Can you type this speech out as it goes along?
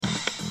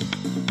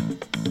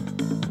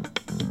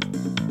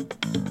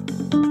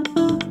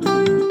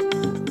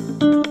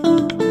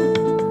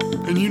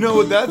know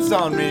what that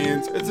sound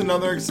means. It's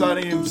another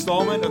exciting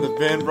installment of the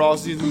Fan for All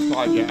Seasons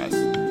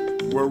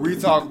podcast, where we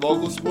talk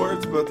local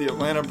sports, both the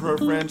Atlanta Pro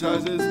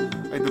franchises,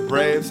 like the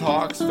Braves,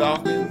 Hawks,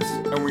 Falcons,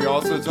 and we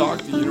also talk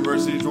the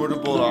University of Georgia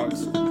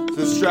Bulldogs.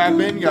 So strap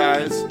in,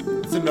 guys.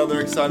 It's another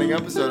exciting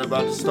episode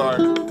about to start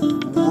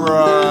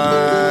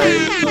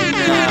right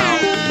now.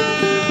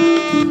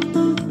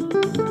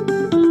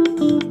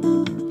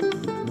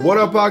 What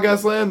up,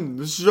 podcast land?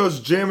 This is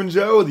just Jam and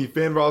Joe with the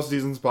Fan for All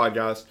Seasons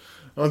podcast.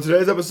 On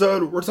today's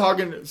episode, we're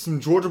talking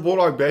some Georgia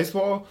Bulldog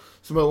baseball,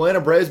 some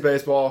Atlanta Braves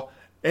baseball,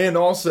 and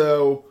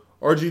also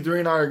RG3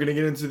 and I are going to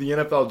get into the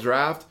NFL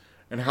draft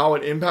and how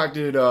it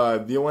impacted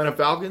the Atlanta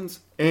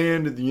Falcons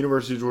and the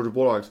University of Georgia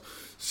Bulldogs.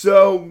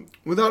 So,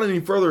 without any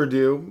further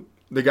ado,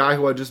 the guy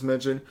who I just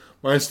mentioned,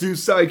 my astute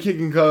sidekick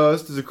and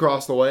co-host is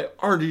across the way,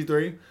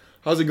 RG3.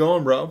 How's it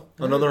going, bro?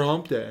 Another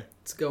hump day.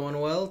 It's going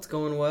well.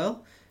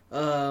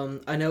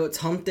 I know it's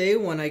hump day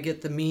when I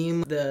get the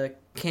meme, the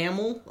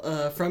camel,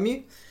 from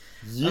you.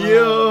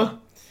 Yeah.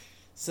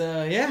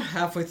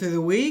 Halfway through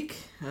the week.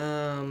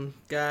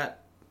 Got,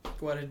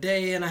 a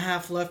day and a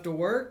half left of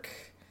work.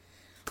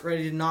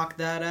 Ready to knock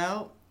that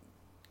out.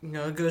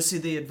 Go see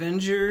the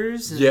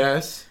Avengers. And,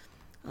 yes.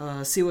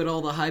 See what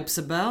all the hype's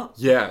about.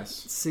 Yes.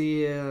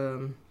 See,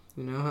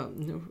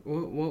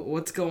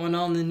 what's going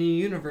on in the new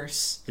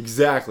universe.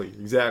 Exactly.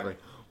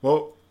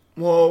 Well,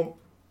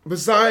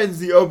 besides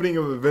the opening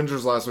of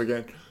Avengers last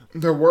weekend,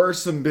 there were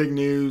some big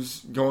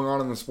news going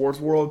on in the sports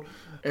world.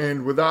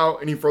 And without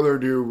any further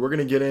ado, we're going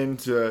to get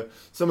into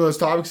some of those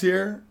topics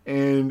here.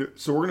 And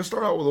so we're going to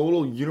start out with a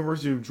little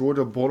University of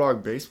Georgia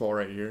Bulldog baseball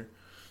right here.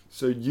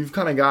 So you've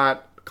kind of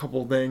got a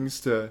couple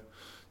things to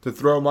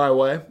throw my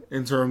way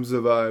in terms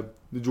of the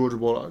Georgia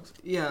Bulldogs.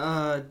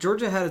 Yeah,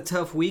 Georgia had a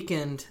tough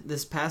weekend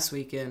this past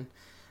weekend,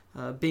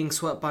 being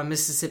swept by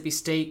Mississippi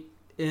State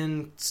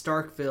in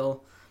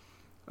Starkville.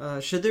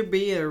 Should there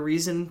be a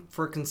reason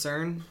for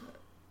concern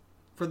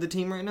for the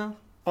team right now?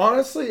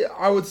 Honestly,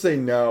 I would say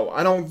no.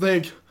 I don't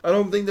think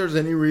there's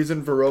any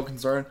reason for real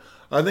concern.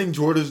 I think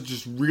Georgia's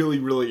just really,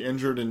 really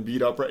injured and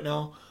beat up right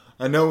now.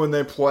 I know when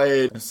they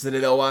played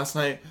Citadel last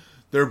night,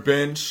 their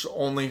bench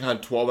only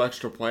had 12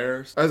 extra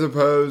players as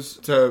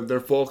opposed to their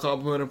full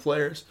complement of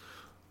players.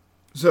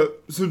 So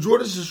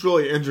Georgia's just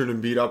really injured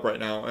and beat up right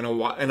now in a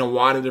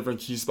lot of different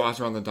key spots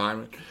around the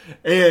diamond.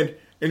 And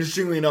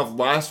interestingly enough,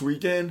 last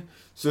weekend,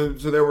 so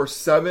there were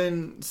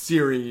 7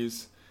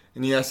 series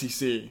in the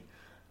SEC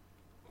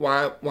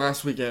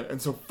last weekend,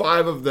 and so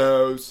 5 of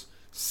those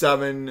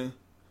 7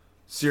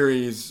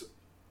 series,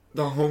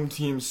 the home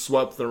team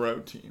swept the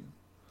road team.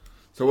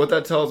 So what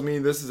that tells me,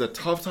 this is a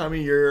tough time of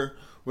year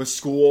with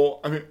school.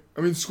 I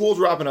mean, school's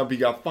wrapping up. You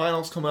got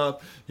finals coming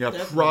up. You have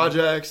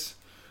projects,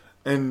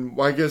 and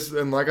like I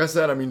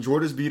said, I mean,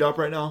 Georgia's beat up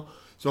right now.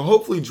 So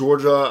hopefully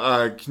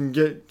Georgia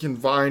can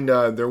find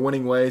their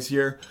winning ways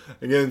here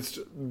against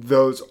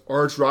those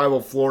arch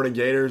rival Florida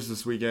Gators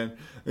this weekend.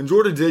 And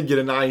Georgia did get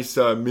a nice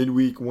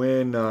midweek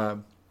win,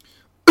 last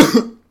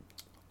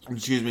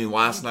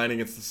night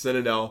against the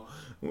Citadel,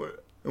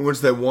 in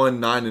which they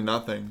won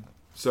 9-0.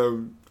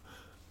 So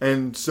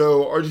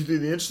RG3,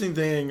 the interesting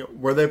thing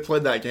where they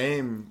played that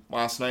game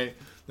last night,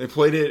 they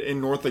played it in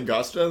North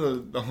Augusta,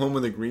 the home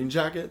of the Green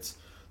Jackets,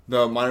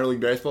 the minor league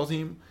baseball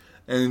team.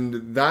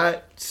 And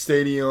that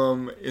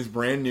stadium is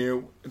brand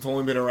new. It's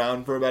only been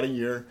around for about a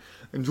year.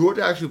 And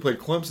Georgia actually played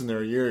Clemson there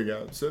a year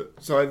ago.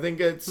 So I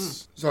think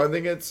it's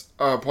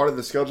part of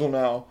the schedule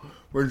now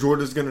where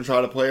Georgia's going to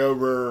try to play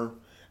over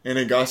in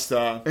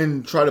Augusta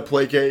and try to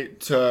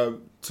placate to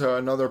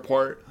another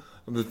part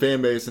of the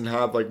fan base and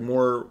have like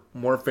more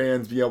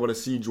fans be able to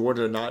see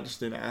Georgia, not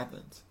just in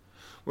Athens.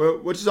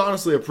 Which is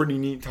honestly a pretty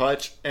neat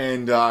touch,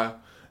 and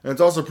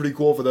it's also pretty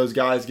cool for those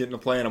guys getting to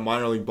play in a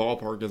minor league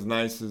ballpark as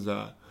nice as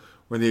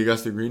when the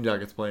Augusta Green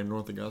Jackets play in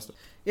North Augusta.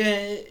 Yeah,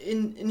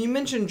 and you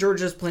mentioned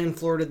Georgia's playing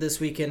Florida this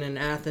weekend in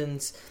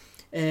Athens.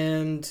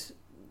 And,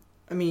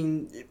 I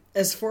mean,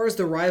 as far as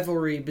the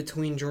rivalry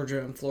between Georgia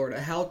and Florida,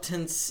 how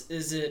tense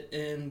is it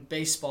in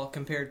baseball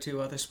compared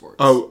to other sports?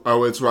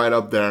 Oh, it's right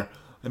up there.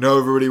 I know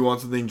everybody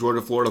wants to think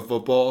Georgia-Florida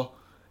football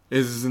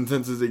is as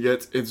intense as it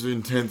gets. It's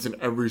intense in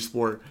every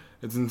sport.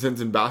 It's intense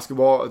in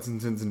basketball. It's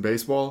intense in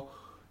baseball.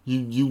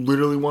 You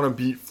literally want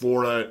to beat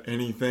Florida at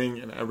anything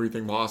and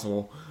everything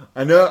possible.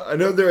 I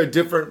know there are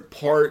different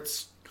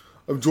parts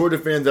of Georgia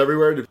fans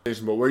everywhere,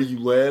 but where you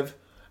live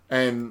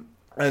and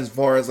as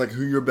far as like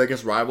who your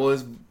biggest rival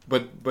is,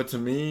 but to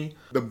me,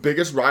 the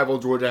biggest rival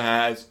Georgia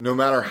has, no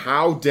matter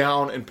how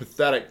down and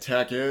pathetic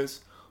Tech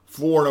is,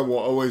 Florida will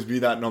always be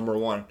that number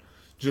one.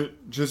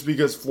 Just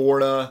because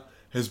Florida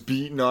has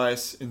beaten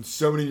us in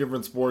so many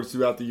different sports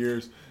throughout the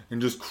years in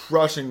just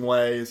crushing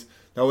ways.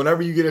 Now,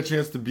 whenever you get a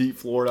chance to beat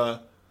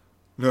Florida,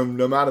 no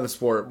matter the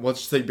sport, let's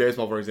just take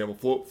baseball, for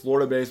example.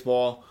 Florida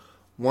baseball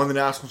won the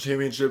national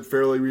championship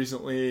fairly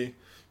recently.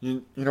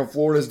 You know,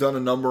 Florida's done a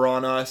number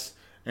on us,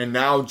 and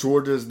now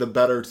Georgia's the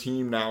better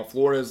team now.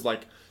 Florida's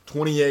like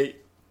 28-12,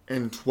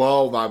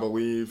 I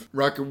believe,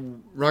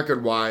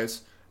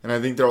 record-wise, and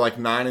I think they're like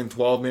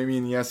 9-12 maybe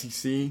in the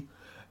SEC.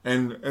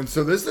 And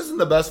so this isn't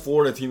the best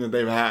Florida team that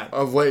they've had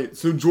of late.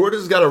 So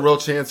Georgia's got a real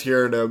chance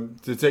here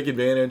to take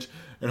advantage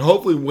and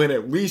hopefully win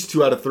at least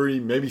 2 out of 3,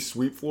 maybe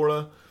sweep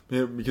Florida,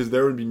 because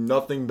there would be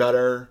nothing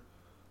better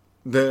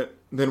than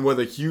with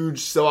a huge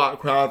sellout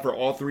crowd for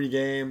all 3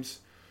 games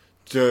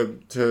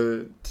to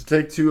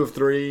take 2 of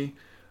 3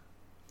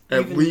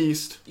 at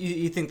least.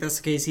 You think that's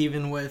the case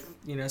even with,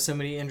 so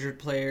many injured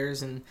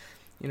players and,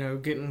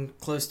 getting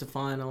close to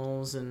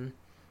finals and,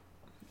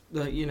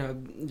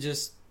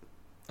 just,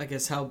 I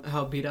guess,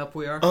 how beat up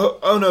we are?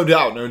 Oh, no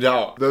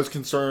doubt. Those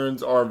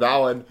concerns are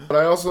valid. But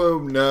I also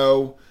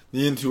know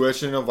the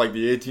intuition of, like,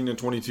 the 18 to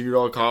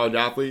 22-year-old college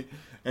athlete.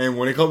 And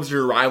when it comes to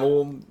your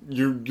rival,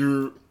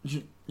 you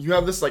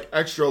have this, like,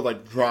 extra,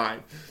 like,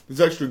 drive. This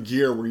extra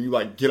gear where you,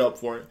 like, get up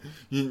for it.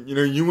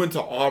 You went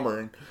to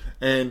Auburn.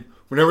 And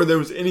whenever there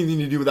was anything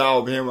to do with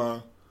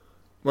Alabama,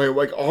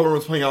 like Auburn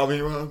was playing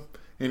Alabama,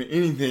 and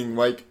anything,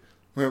 like,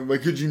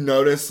 could you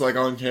notice, like,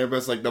 on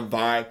campus, like, the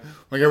vibe?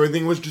 Like,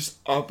 everything was just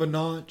up a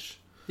notch.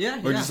 Yeah,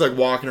 Like, just, like,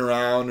 walking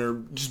around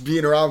or just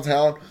being around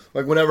town.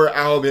 Like, whenever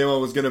Alabama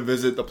was going to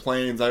visit the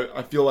Plains,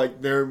 I feel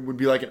like there would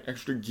be, like, an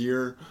extra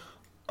gear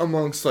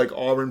amongst, like,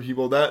 Auburn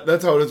people.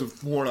 That's how it is with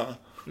Florida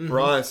for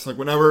us. Like,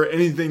 whenever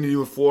anything to do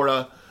with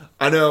Florida,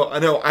 I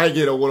know I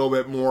get a little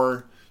bit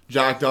more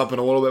jacked up and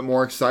a little bit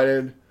more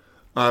excited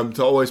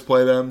to always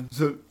play them.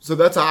 So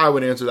that's how I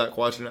would answer that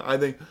question. I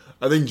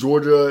think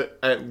Georgia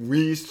at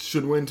least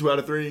should win 2 out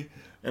of 3,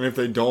 and if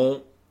they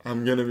don't,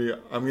 I'm gonna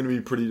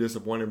be pretty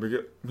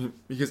disappointed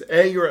because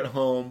A, you're at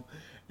home,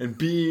 and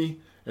B,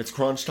 it's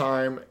crunch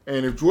time,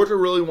 and if Georgia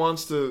really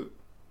wants to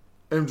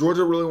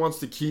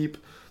keep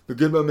the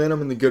good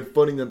momentum and the good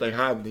footing that they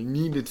have, they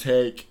need to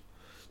take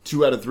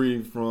 2 out of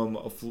 3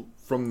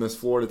 from this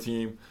Florida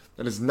team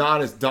that is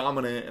not as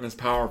dominant and as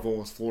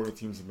powerful as Florida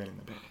teams have been in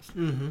the past.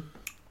 Mm-hmm.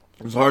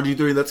 So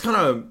RG3, that's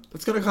gonna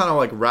kind of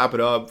like wrap it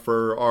up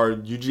for our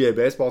UGA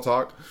baseball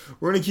talk.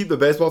 We're gonna keep the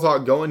baseball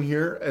talk going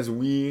here as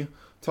we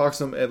talk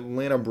some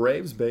Atlanta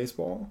Braves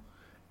baseball,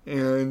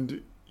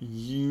 and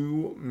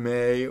you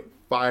may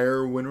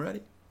fire when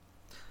ready.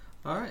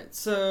 All right,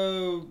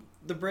 so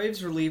the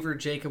Braves reliever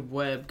Jacob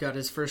Webb got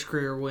his first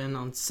career win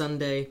on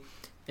Sunday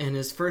and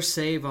his first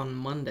save on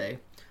Monday.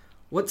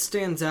 What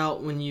stands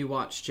out when you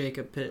watch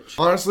Jacob pitch?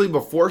 Honestly,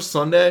 before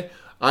Sunday,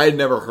 I had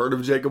never heard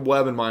of Jacob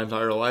Webb in my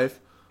entire life.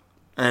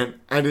 And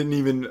I didn't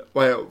even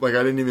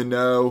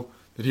know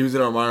that he was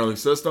in our minor league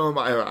system.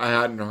 I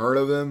hadn't heard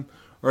of him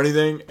or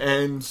anything.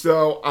 And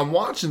so I'm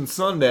watching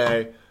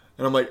Sunday,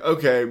 and I'm like,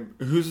 okay,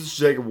 who's this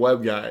Jacob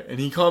Webb guy? And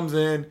he comes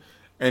in,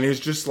 and he's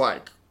just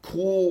like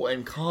cool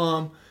and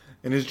calm,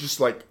 and is just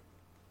like,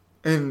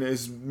 and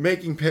is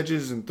making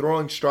pitches and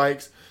throwing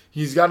strikes.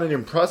 He's got an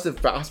impressive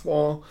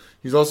fastball.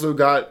 He's also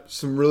got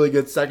some really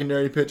good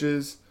secondary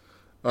pitches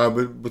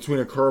between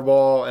a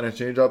curveball and a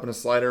changeup and a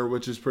slider,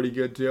 which is pretty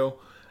good too.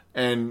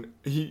 And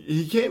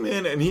he came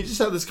in and he just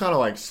had this kind of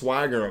like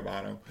swagger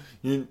about him.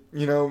 You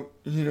know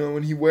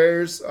when he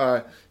wears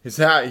his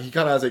hat, he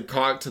kind of has it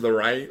cocked to the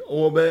right a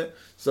little bit.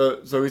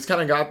 So he's kind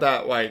of got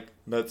that like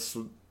that's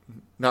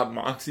not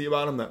moxie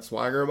about him, that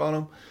swagger about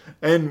him.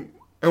 And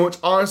which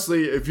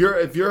honestly, if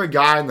you're a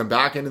guy in the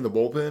back end of the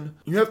bullpen,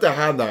 you have to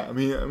have that. I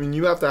mean,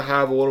 you have to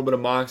have a little bit of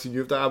moxie. You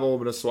have to have a little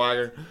bit of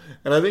swagger.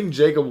 And I think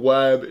Jacob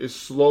Webb is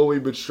slowly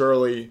but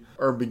surely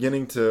are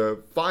beginning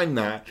to find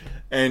that.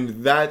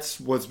 And that's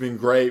what's been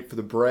great for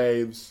the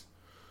Braves,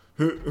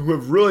 who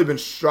have really been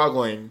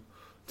struggling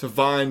to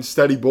find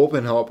steady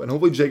bullpen help. And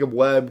hopefully Jacob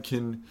Webb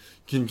can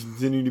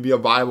continue to be a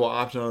viable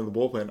option out of the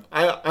bullpen.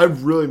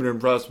 I've really been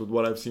impressed with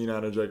what I've seen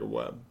out of Jacob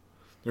Webb.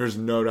 There's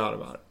no doubt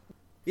about it.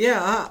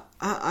 Yeah,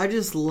 I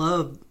just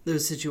love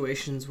those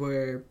situations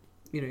where,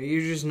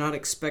 you're just not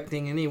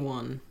expecting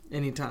anyone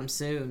anytime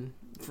soon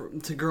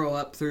to grow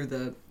up through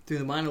the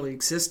minor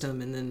league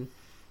system, and then,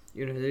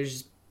 they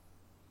just,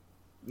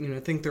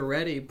 think they're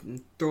ready,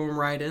 and throw them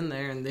right in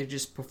there, and they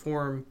just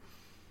perform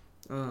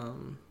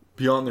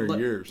beyond their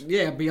years.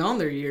 Yeah, beyond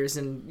their years,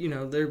 and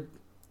they're,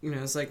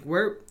 it's like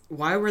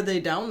why were they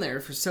down there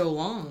for so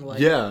long? Like,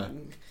 yeah,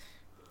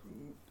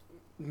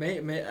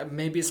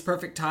 maybe it's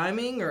perfect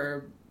timing,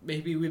 or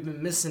maybe we've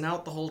been missing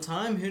out the whole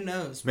time. Who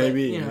knows? But,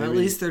 maybe at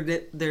least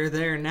they're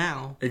there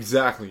now.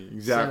 Exactly.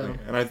 So.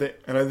 And I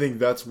think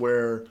that's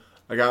where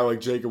a guy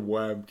like Jacob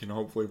Webb can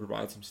hopefully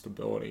provide some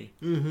stability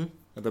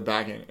at the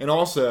back end. And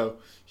also,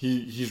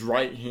 he's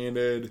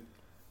right-handed,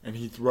 and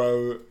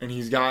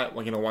he's got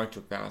like an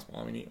electric fastball.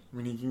 I mean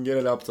he can get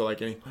it up to like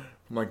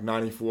from like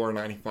 94,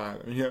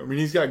 95. I mean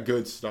he's got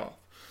good stuff.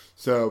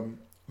 So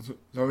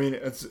I mean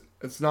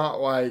it's not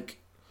like.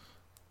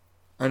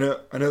 I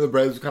know the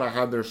Braves kind of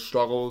had their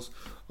struggles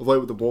of late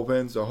with the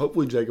bullpen, so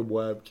hopefully Jacob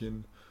Webb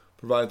can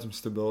provide some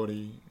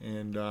stability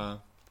and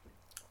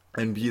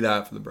be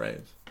that for the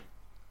Braves,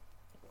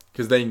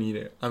 because they need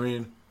it. I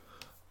mean,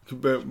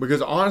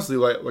 because honestly,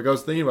 like I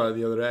was thinking about it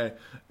the other day,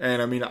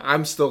 and I mean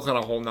I'm still kind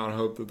of holding out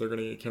hope that they're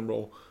going to get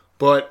Kimbrel,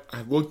 but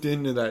I looked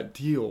into that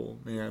deal,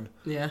 man.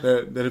 Yeah.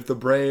 That if the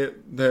Braves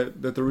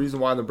that the reason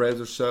why the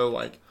Braves are so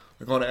like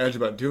on edge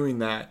about doing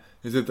that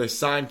is if they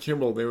sign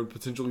Kimbrel, they would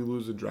potentially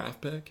lose a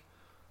draft pick.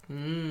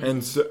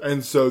 And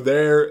so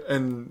there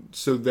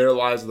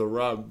lies the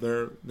rub.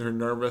 They're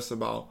nervous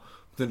about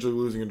potentially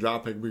losing a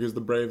draft pick because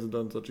the Braves have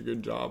done such a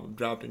good job of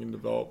drafting and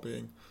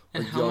developing.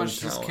 And how much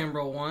does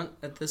Kimbrel want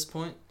at this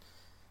point?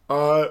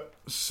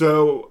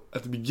 So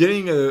at the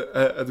beginning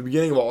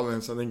of all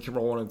this, I think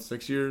Kimbrel wanted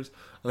 6 years.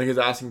 I think his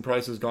asking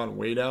price has gone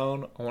way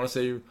down. I want to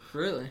say,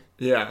 really,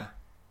 yeah.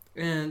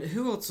 And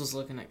who else was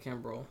looking at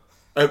Kimbrel?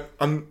 I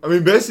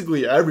mean,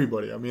 basically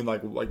everybody. I mean,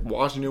 like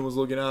Washington was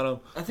looking at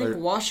him. I think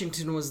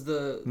Washington was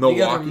the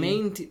other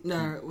main team.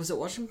 No, was it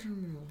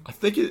Washington? I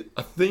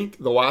think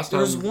the last time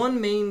there was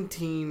one main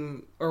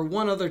team or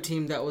one other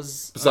team that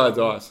was besides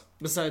us.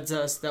 Besides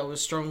us, that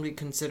was strongly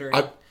considering.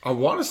 I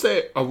want to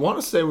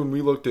say when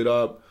we looked it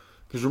up,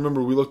 because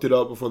remember we looked it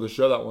up before the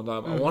show that one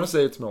time. I want to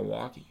say it's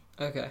Milwaukee.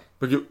 Okay.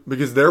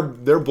 Because their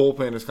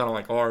bullpen is kind of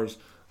like ours.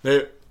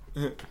 They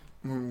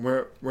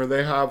where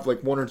they have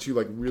like one or two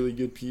like really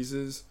good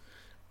pieces,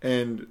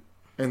 and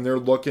they're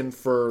looking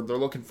for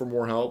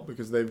more help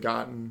because they've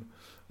gotten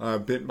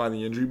bitten by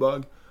the injury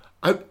bug.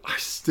 I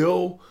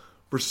still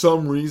for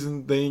some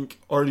reason think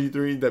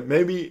RG3 that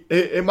maybe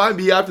it might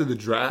be after the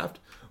draft,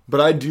 but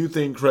I do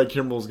think Craig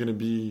Kimbrel is going to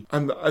be.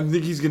 I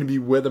think he's going to be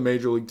with a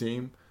major league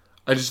team.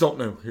 I just don't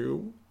know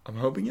who. I'm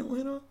hoping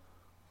Atlanta,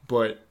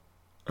 but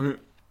I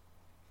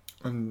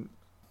mean,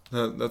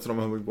 that's what I'm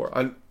hoping for.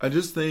 I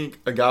just think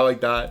a guy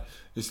like that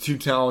is too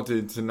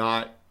talented to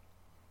not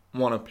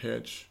want to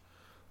pitch,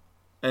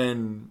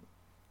 and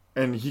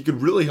he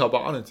could really help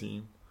out a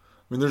team.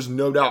 I mean, there's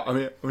no doubt. I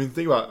mean,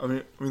 think about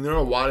it. I mean, there are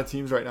a lot of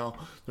teams right now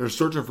that are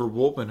searching for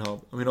bullpen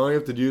help. I mean, all you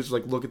have to do is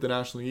like look at the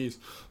National East.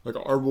 Like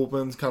our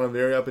bullpen's kind of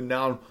very up and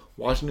down.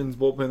 Washington's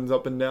bullpen's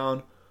up and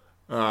down.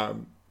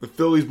 The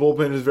Phillies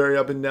bullpen is very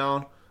up and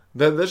down.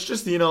 That's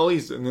just the NL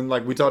East. And then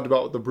like we talked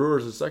about with the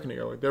Brewers a second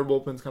ago, like their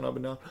bullpen's kind of up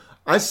and down.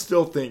 I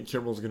still think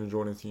Kimbrel's going to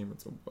join a team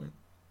at some point.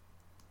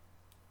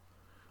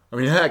 I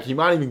mean, heck, he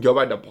might even go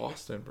back to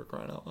Boston for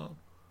crying out loud.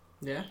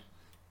 Yeah.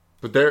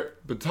 But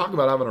talk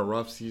about having a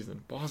rough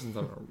season. Boston's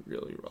having a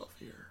really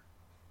rough year.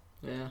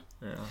 Yeah.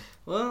 Yeah.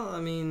 Well, I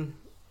mean,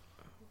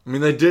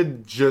 they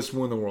did just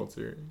win the World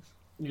Series.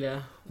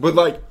 Yeah. But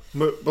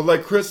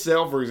like Chris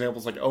Sale, for example,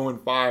 is like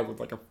 0-5 with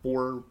like a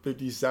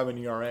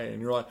 4.57 ERA,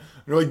 and you're like,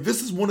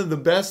 this is one of the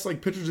best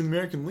like pitchers in the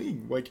American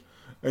League. Like,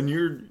 and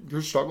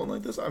you're struggling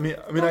like this. I mean,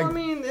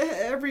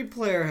 every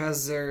player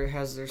has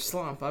their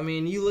slump. I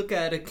mean, you look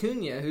at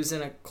Acuna, who's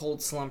in a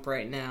cold slump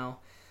right now.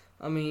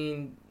 I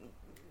mean,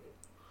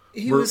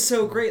 he was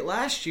so great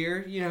last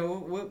year. You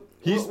know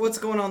what's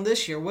going on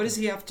this year? What does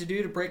he have to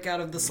do to break out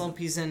of the slump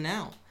he's in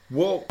now?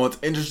 Well, it's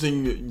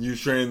interesting you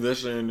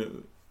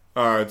transition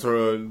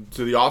to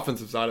the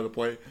offensive side of the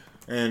plate,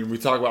 and we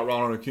talk about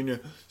Ronald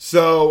Acuna.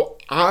 So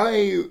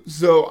I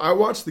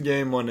watched the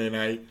game Monday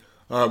night.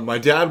 My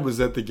dad was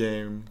at the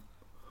game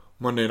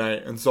Monday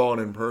night and saw it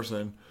in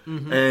person.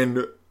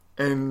 Mm-hmm.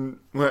 And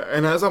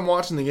as I'm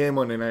watching the game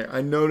Monday night,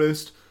 I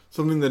noticed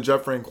something that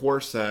Jeff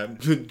Francoeur said,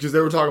 because they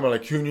were talking about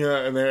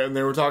Acuna and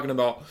they were talking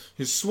about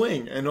his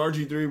swing. And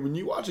RG3, when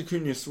you watch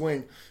Acuna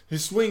swing,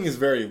 his swing is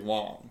very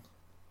long.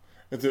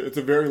 It's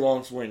a very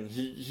long swing.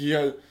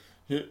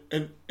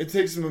 And it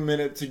takes him a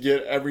minute to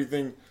get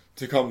everything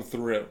to come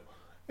through.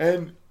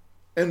 And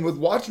with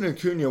watching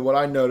Acuna, what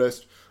I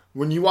noticed,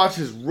 when you watch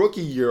his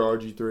rookie year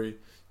RG3,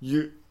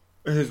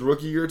 his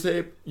rookie year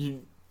tape,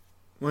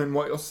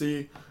 what you'll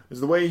see is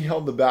the way he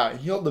held the bat.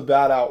 He held the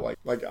bat out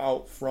like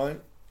out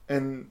front,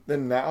 and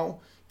then now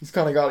he's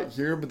kind of got it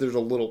here, but there's a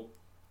little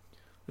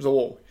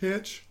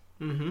hitch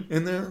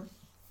in there,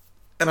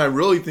 and I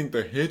really think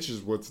the hitch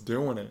is what's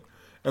doing it.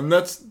 And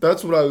that's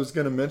what I was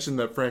going to mention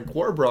that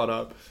Francoeur brought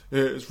up.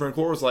 Is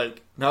Francoeur was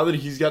like, now that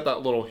he's got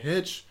that little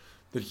hitch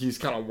that he's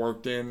kind of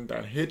worked in,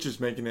 that hitch is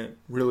making it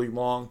really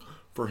long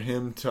for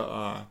him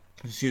to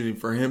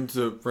for him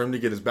to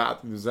get his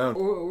bat through the zone.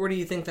 Where do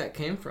you think that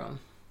came from?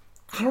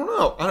 I don't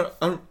know.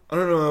 I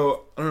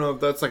don't know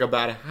if that's like a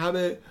bad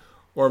habit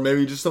or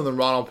maybe just something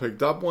Ronald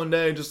picked up one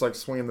day, just like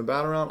swinging the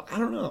bat around. I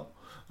don't know.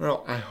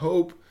 I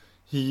hope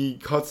he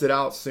cuts it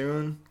out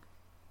soon,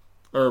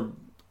 or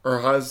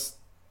has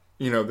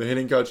the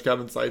hitting coach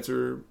Kevin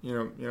Seitzer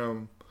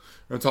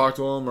talk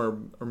to him,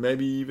 or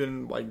maybe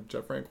even like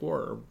Jeff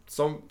Francoeur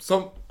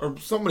or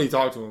somebody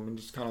talk to him and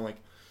just kind of like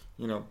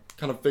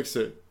kind of fix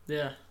it.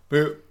 Yeah.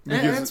 Because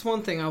that's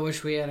one thing I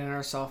wish we had in our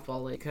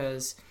softball league,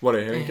 because what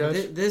a hitting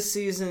coach? This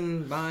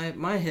season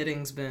my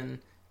hitting's been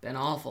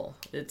awful.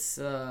 It's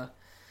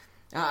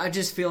I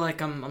just feel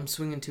like I'm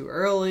swinging too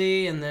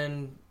early, and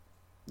then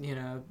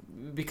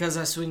because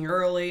I swing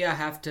early, I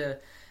have to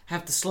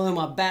slow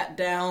my bat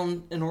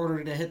down in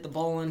order to hit the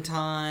ball in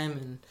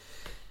time,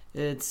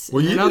 and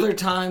other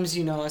times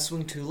I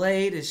swing too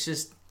late. It's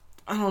just,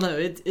 I don't know.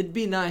 It'd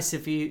be nice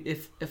if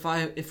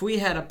we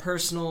had a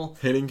personal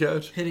hitting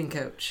coach.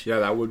 Yeah,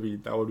 that would be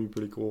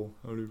pretty cool.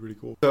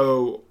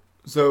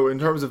 So in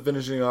terms of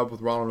finishing up with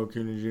Ronald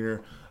Acuna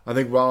Jr., I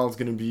think Ronald's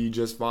going to be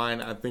just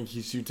fine. I think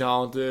he's too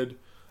talented,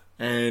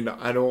 and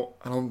I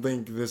don't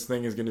think this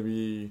thing is going to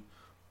be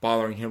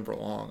bothering him for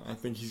long. I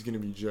think he's going to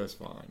be just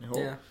fine.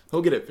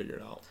 He'll get it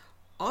figured out.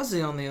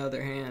 Ozzy, on the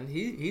other hand,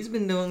 he's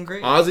been doing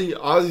great.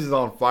 Ozzy's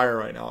on fire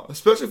right now,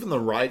 especially from the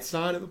right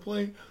side of the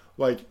plate.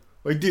 Like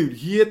dude,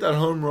 he hit that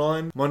home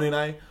run Monday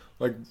night,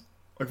 like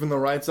from the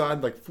right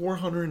side, like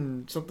 400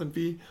 and something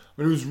feet.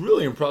 I mean, it was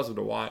really impressive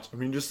to watch. I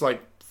mean, just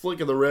like flick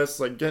of the wrist,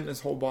 like getting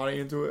his whole body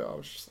into it. I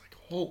was just like,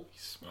 holy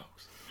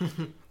smokes.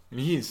 And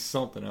he is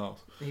something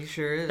else. He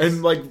sure is.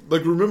 And like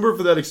remember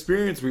for that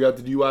experience we got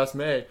to do last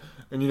May,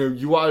 and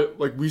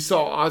we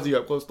saw Ozzy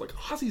up close. Like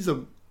Ozzy's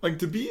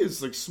to be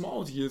as like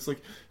small as he is,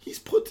 like he's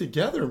put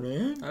together,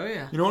 man. Oh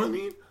yeah. You know what I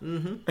mean?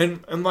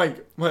 Mm-hmm. And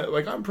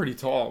like I'm pretty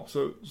tall,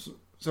 so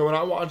when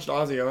I watched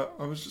Ozzy,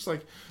 I was just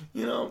like,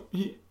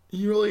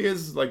 he really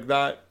is like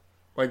that,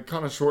 like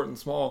kind of short and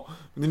small.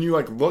 And then you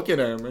like look at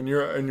him, and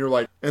you're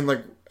like, and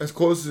like as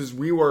close as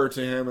we were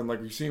to him, and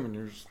like we see him, and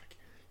you're just like,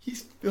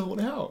 he's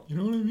filled out. You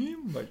know what I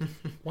mean? Like,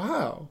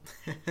 wow.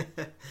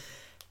 So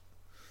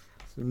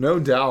no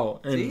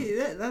doubt. And see,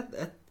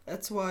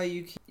 that's why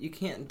you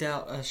can't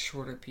doubt us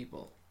shorter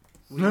people.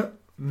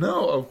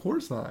 No, of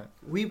course not.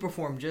 We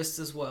perform just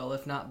as well,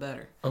 if not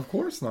better. Of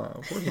course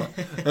not.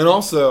 And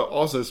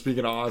also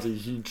speaking of Ozzy,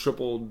 he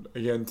tripled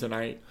again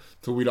tonight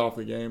to lead off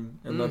the game,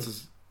 and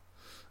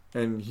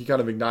and he kind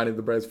of ignited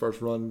the Braves'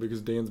 first run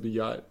because Dansby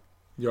got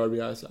the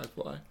RBI sac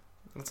fly.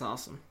 That's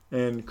awesome.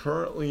 And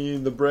currently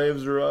the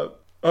Braves are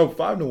up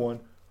 5-1.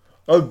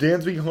 Oh,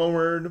 Dansby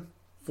homered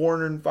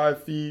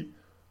 405 feet.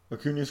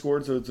 Acuna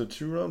scored, so it's a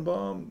 2-run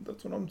bomb.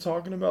 That's what I'm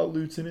talking about,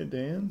 Lieutenant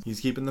Dan. He's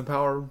keeping the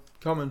power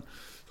coming.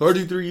 So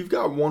RG3, you've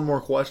got one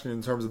more question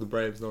in terms of the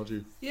Braves, don't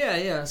you?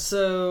 Yeah.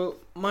 So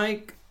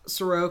Mike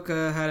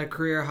Soroka had a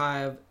career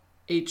high of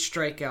 8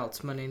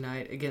 strikeouts Monday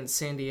night against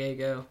San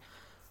Diego.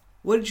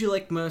 What did you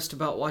like most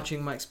about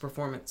watching Mike's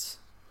performance?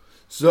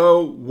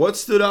 So what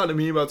stood out to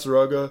me about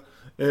Soroka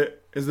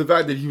is the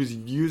fact that he was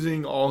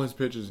using all his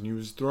pitches and he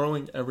was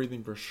throwing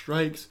everything for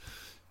strikes.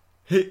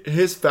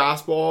 His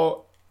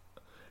fastball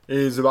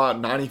is about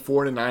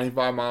 94 to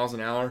 95 miles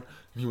an hour,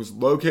 and he was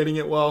locating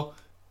it well.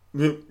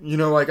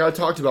 Like I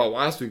talked about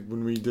last week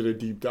when we did a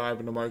deep dive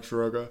into Mike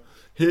Soroka,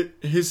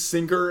 his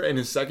sinker and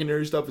his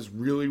secondary stuff is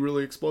really,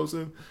 really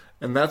explosive,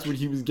 and that's what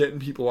he was getting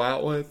people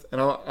out with. And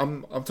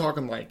I'm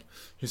talking like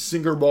his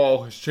sinker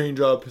ball, his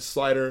changeup, his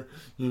slider,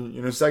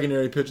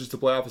 secondary pitches to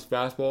play off his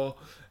fastball.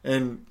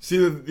 And see,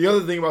 the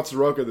other thing about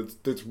Soroka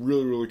that's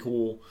really, really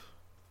cool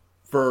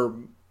for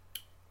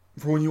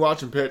when you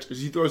watch him pitch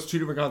is he throws 2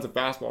 different kinds of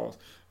fastballs.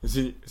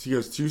 He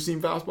goes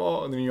 2-seam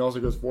fastball, and then he also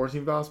goes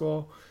 4-seam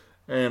fastball.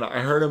 And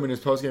I heard him in his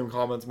postgame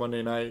comments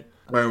Monday night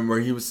where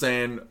he was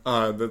saying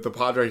that the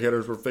Padre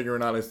hitters were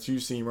figuring out his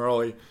 2-seam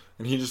early,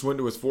 and he just went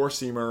to his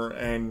 4-seamer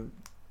and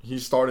he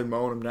started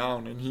mowing them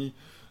down.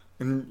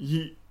 And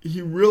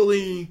he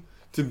really,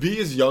 to be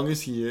as young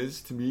as he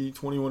is, to be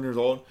 21 years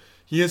old,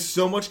 he has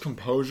so much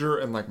composure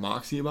and like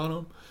moxie about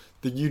him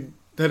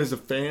that as a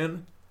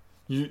fan,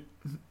 you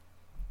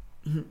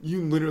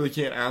literally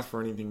can't ask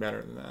for anything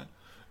better than that.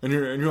 And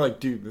you're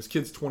like, dude, this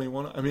kid's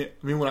 21. I mean,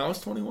 when I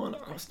was 21,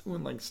 I was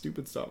doing like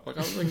stupid stuff. Like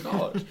I was in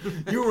college.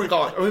 You were in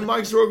college. I mean,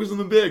 Mike Soroka's in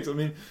the bigs. I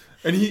mean,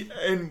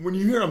 and when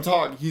you hear him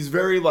talk, he's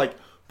very like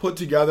put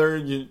together.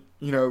 He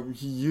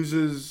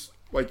uses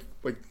like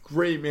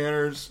great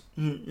manners.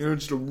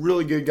 Just a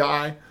really good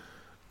guy,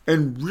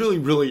 and really,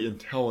 really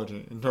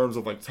intelligent in terms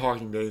of like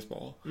talking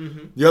baseball.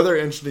 Mm-hmm. The other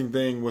interesting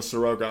thing with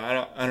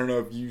Soroka, I don't know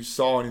if you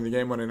saw any of the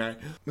game Monday night,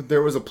 but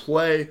there was a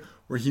play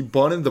where he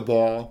bunted the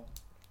ball.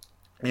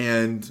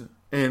 And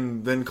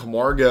then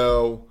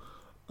Camargo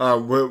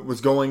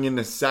was going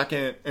into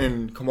second,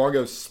 and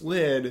Camargo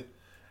slid,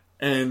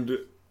 and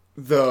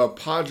the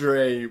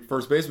Padre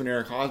first baseman,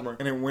 Eric Hosmer,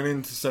 and it went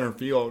into center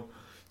field,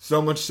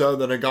 so much so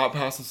that it got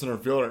past the center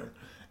fielder.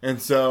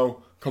 And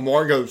so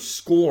Camargo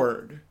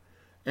scored,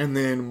 and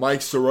then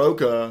Mike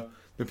Soroka,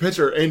 the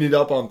pitcher, ended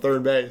up on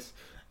third base.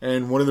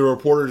 And one of the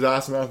reporters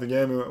asked him after the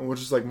game, and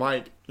was just like,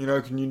 Mike,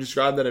 can you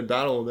describe that at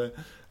bat a little bit?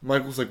 And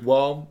Mike was like,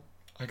 well,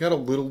 I got a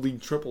little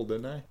league triple,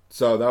 didn't I?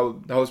 So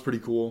that was pretty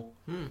cool.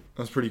 That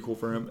was pretty cool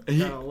for him.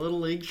 Got a little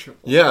league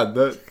triple.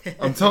 Yeah,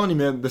 I'm telling you,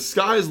 man, the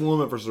sky's the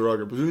limit for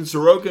Soroka. Between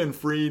Soroka and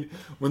Fried,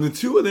 when the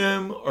two of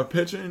them are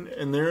pitching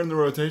and they're in the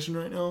rotation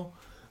right now,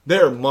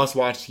 they're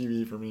must-watch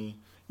TV for me.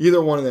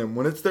 Either one of them.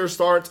 When it's their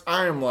starts,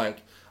 I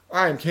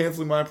am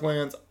canceling my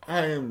plans.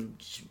 I am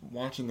just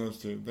watching those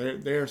two.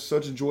 They are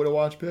such a joy to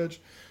watch pitch.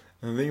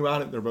 And the thing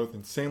about it, they're both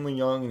insanely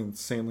young and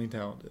insanely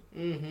talented.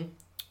 Mm-hmm.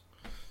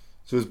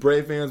 So as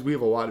Brave fans, we have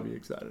a lot to be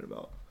excited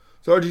about.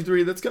 So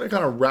RG3, that's going to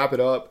kind of wrap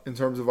it up in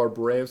terms of our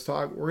Braves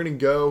talk. We're going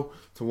to go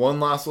to one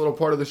last little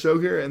part of the show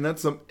here, and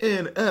that's some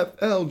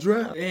NFL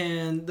draft.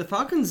 And the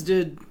Falcons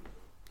did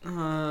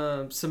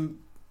some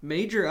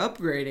major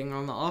upgrading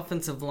on the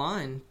offensive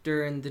line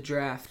during the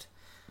draft.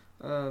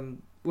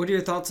 What are your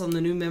thoughts on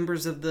the new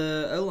members of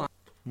the O-line?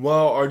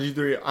 Well,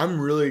 RG3, I'm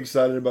really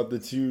excited about the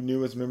two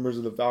newest members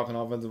of the Falcon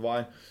offensive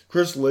line.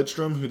 Chris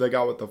Lidstrom, who they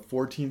got with the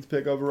 14th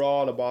pick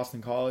overall out of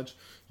Boston College.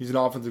 He's an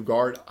offensive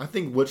guard. I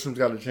think Lidstrom's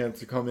got a chance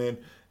to come in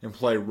and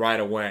play right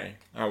away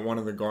at one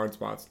of the guard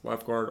spots,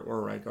 left guard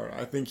or right guard.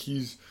 I think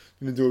he's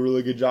going to do a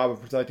really good job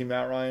of protecting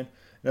Matt Ryan.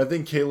 And I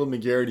think Caleb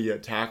McGarity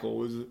at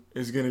tackle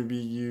is going to be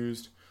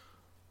used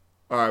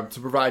to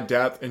provide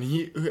depth. And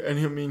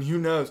who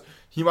knows?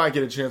 He might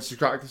get a chance to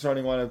crack the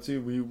starting lineup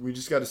too. We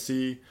just got to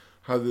see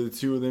how the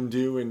two of them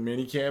do in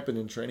minicamp and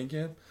in training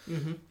camp.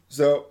 Mm-hmm.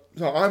 So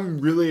I'm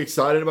really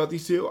excited about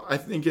these two. I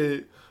think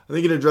it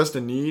addressed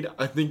a need.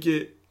 I think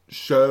it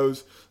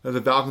shows that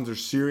the Falcons are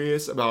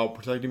serious about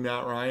protecting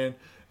Matt Ryan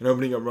and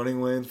opening up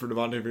running lanes for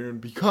Devontae Freeman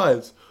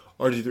because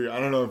RG3, I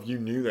don't know if you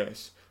knew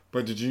this,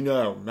 but did you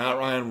know Matt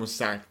Ryan was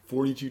sacked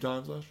 42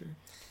 times last year?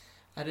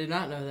 I did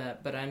not know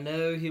that, but I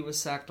know he was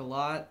sacked a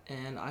lot,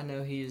 and I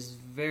know he is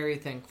very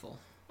thankful.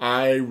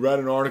 I read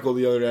an article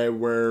the other day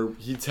where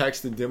he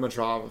texted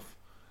Dimitrov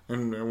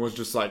and was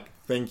just like,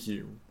 thank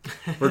you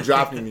for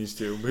drafting these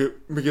two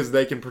because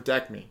they can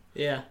protect me.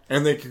 Yeah.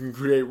 And they can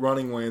create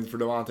running lanes for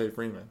Devontae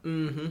Freeman.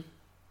 Mm-hmm.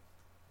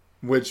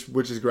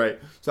 Which is great.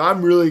 So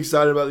I'm really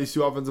excited about these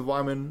two offensive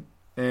linemen,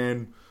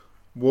 and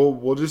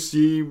we'll just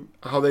see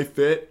how they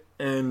fit.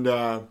 And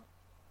I'm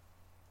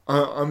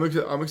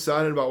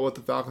excited about what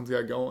the Falcons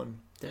got going.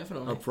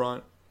 Definitely up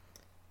front.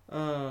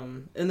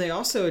 And they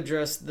also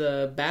addressed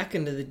the back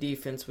end of the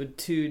defense with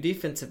two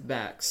defensive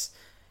backs.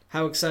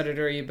 How excited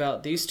are you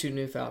about these two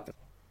new Falcons?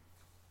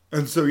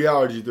 And so yeah,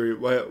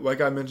 RG3,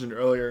 like I mentioned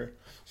earlier.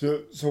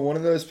 So one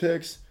of those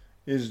picks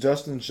is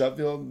Justin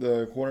Sheffield,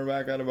 the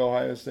cornerback out of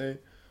Ohio State,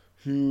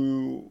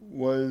 who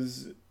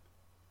was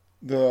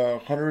the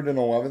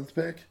 111th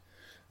pick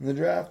in the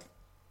draft.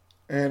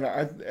 And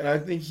I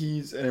think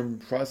he's an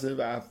impressive,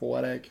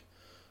 athletic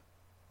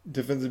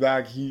defensive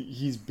back.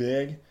 He's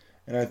big,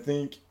 and I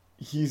think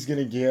he's going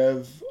to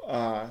give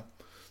the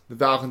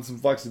Falcons some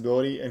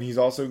flexibility, and he's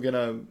also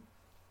going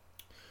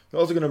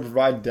to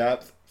provide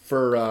depth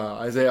for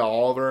Isaiah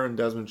Oliver and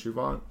Desmond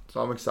Trufant.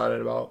 So I'm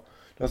excited about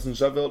Justin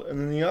Sheffield. And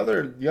then the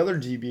other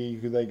DB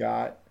who they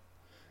got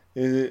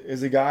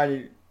is a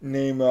guy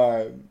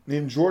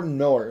named Jordan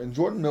Miller. And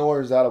Jordan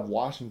Miller is out of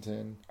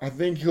Washington. I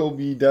think he'll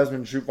be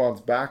Desmond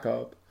Trufant's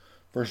backup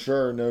for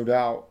sure, no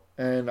doubt.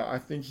 And I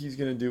think he's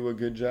going to do a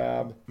good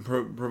job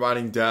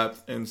providing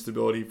depth and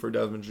stability for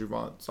Desmond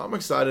Trufant. So I'm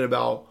excited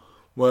about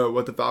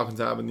what the Falcons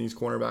have in these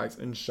cornerbacks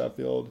in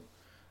Sheffield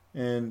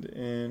and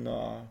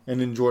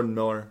in Jordan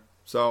Miller.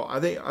 So I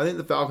think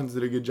the Falcons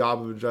did a good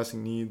job of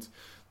addressing needs.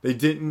 They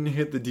didn't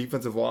hit the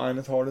defensive line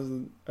as hard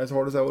as I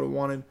would have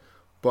wanted,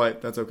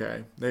 but that's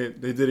okay. They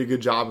did a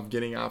good job of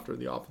getting after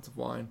the offensive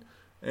line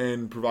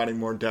and providing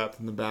more depth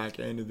in the back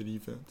end of the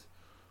defense,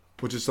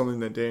 which is something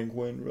that Dan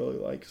Quinn really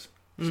likes.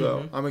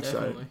 So I'm excited.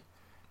 Definitely.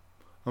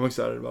 I'm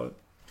excited about it.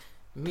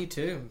 Me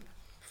too,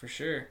 for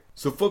sure.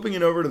 So flipping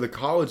it over to the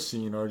college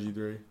scene,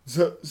 RG3.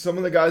 So some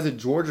of the guys at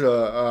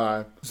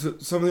Georgia,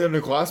 some of the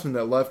underclassmen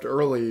that left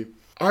early,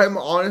 I'm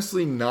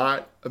honestly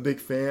not a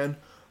big fan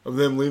of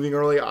them leaving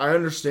early. I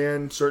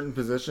understand certain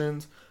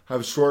positions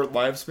have short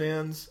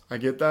lifespans. I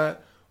get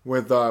that.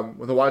 With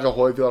Elijah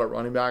Holyfield at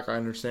running back, I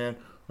understand.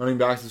 Running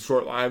backs have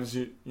short lives.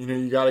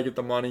 You got to get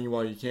the money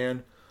while you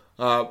can.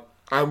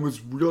 I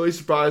was really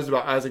surprised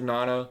about Isaac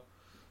Nana,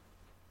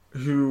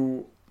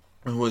 who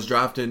was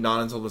drafted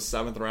not until the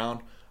 7th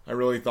round. I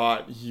really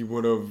thought he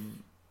should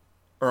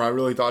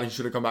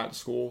have come back to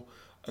school.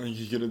 I think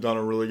he could have done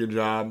a really good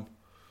job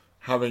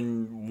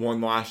having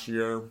won last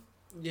year.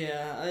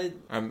 Yeah,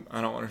 I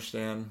don't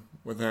understand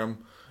with him.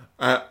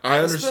 I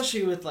understand,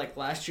 especially with like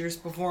last year's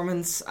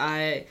performance.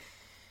 I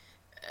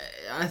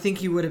think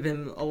he would have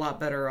been a lot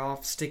better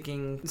off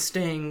staying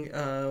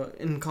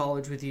in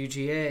college with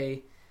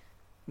UGA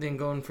than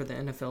going for the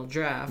NFL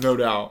draft. No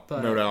doubt.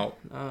 But, no doubt.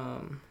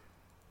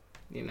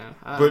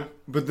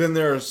 But then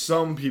there are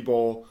some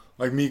people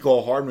like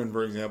Mecole Hardman,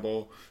 for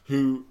example,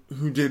 who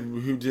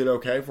did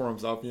okay for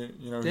himself.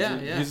 He's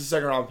a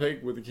second round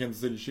pick with the Kansas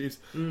City Chiefs.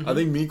 Mm-hmm. I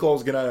think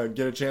Mecole's gonna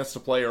get a chance to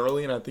play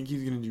early, and I think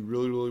he's gonna do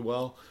really, really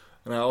well.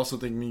 And I also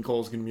think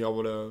Mecole's gonna be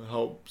able to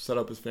help set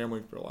up his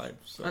family for life.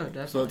 So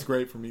that's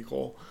great for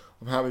Mecole.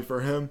 I'm happy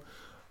for him.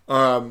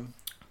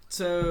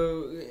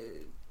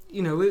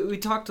 We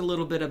talked a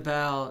little bit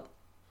about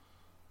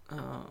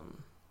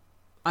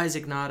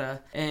Isaac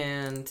Nada,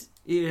 and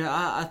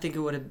I think it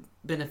would have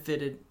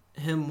benefited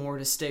him more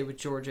to stay with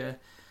Georgia.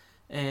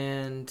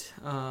 And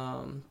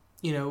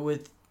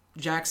with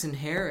Jackson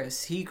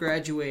Harris, he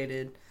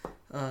graduated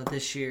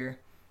this year.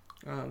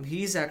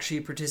 He's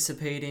actually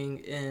participating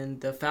in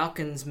the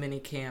Falcons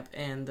minicamp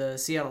and the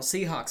Seattle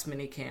Seahawks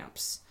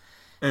minicamps.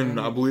 And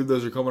I believe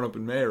those are coming up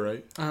in May,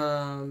 right?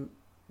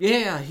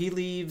 Yeah, he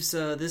leaves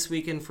this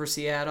weekend for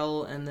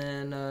Seattle, and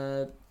then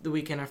the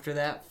weekend after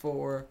that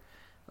for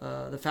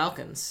the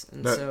Falcons.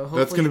 And so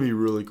that's going to be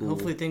really cool.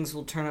 Hopefully things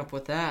will turn up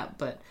with that.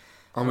 But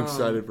I'm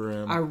excited for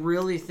him. I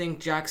really think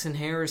Jackson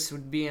Harris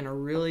would be in a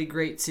really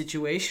great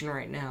situation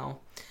right now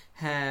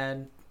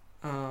had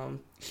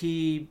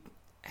he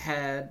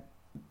had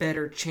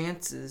better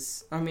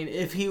chances. I mean,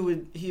 if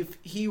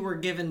he were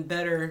given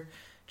better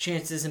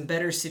chances and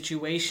better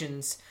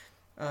situations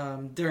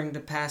during the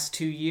past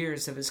 2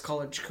 years of his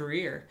college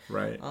career.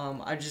 Right.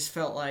 I just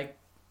felt like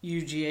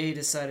UGA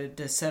decided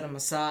to set him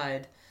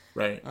aside.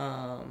 Right.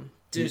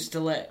 Just to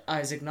let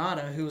Isaac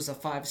Nada, who was a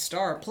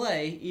 5-star,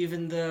 play,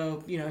 even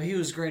though, he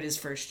was great his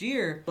first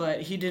year,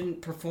 but he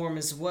didn't perform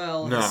as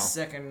well his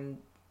second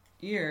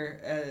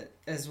year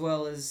as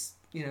well as,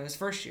 his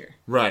first year.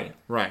 Right.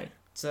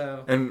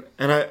 So and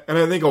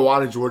I think a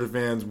lot of Georgia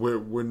fans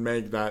would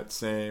make that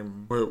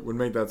same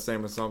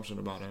assumption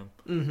about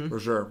him. For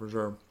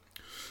sure.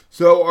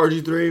 So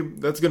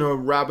RG3, that's gonna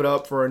wrap it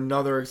up for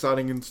another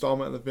exciting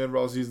installment of the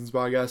FanRaw Seasons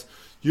podcast.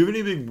 Do you have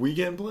any big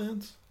weekend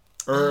plans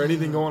or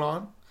anything going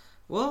on?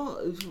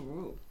 Well,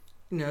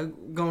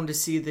 going to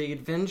see the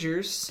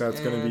Avengers. That's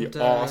gonna be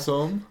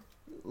awesome.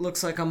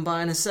 Looks like I'm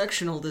buying a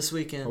sectional this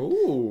weekend.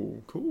 Oh,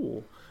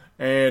 cool.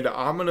 And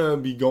I'm gonna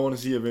be going to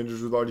see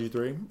Avengers with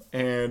RG3,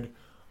 and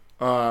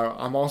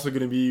I'm also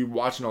going to be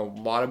watching a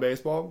lot of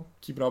baseball,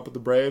 keeping up with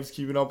the Braves,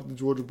 keeping up with the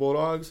Georgia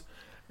Bulldogs,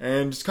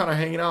 and just kind of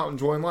hanging out,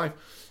 enjoying life.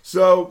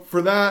 So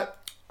for that,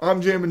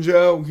 I'm Jamin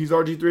Joe. He's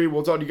RG3.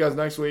 We'll talk to you guys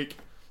next week.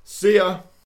 See ya.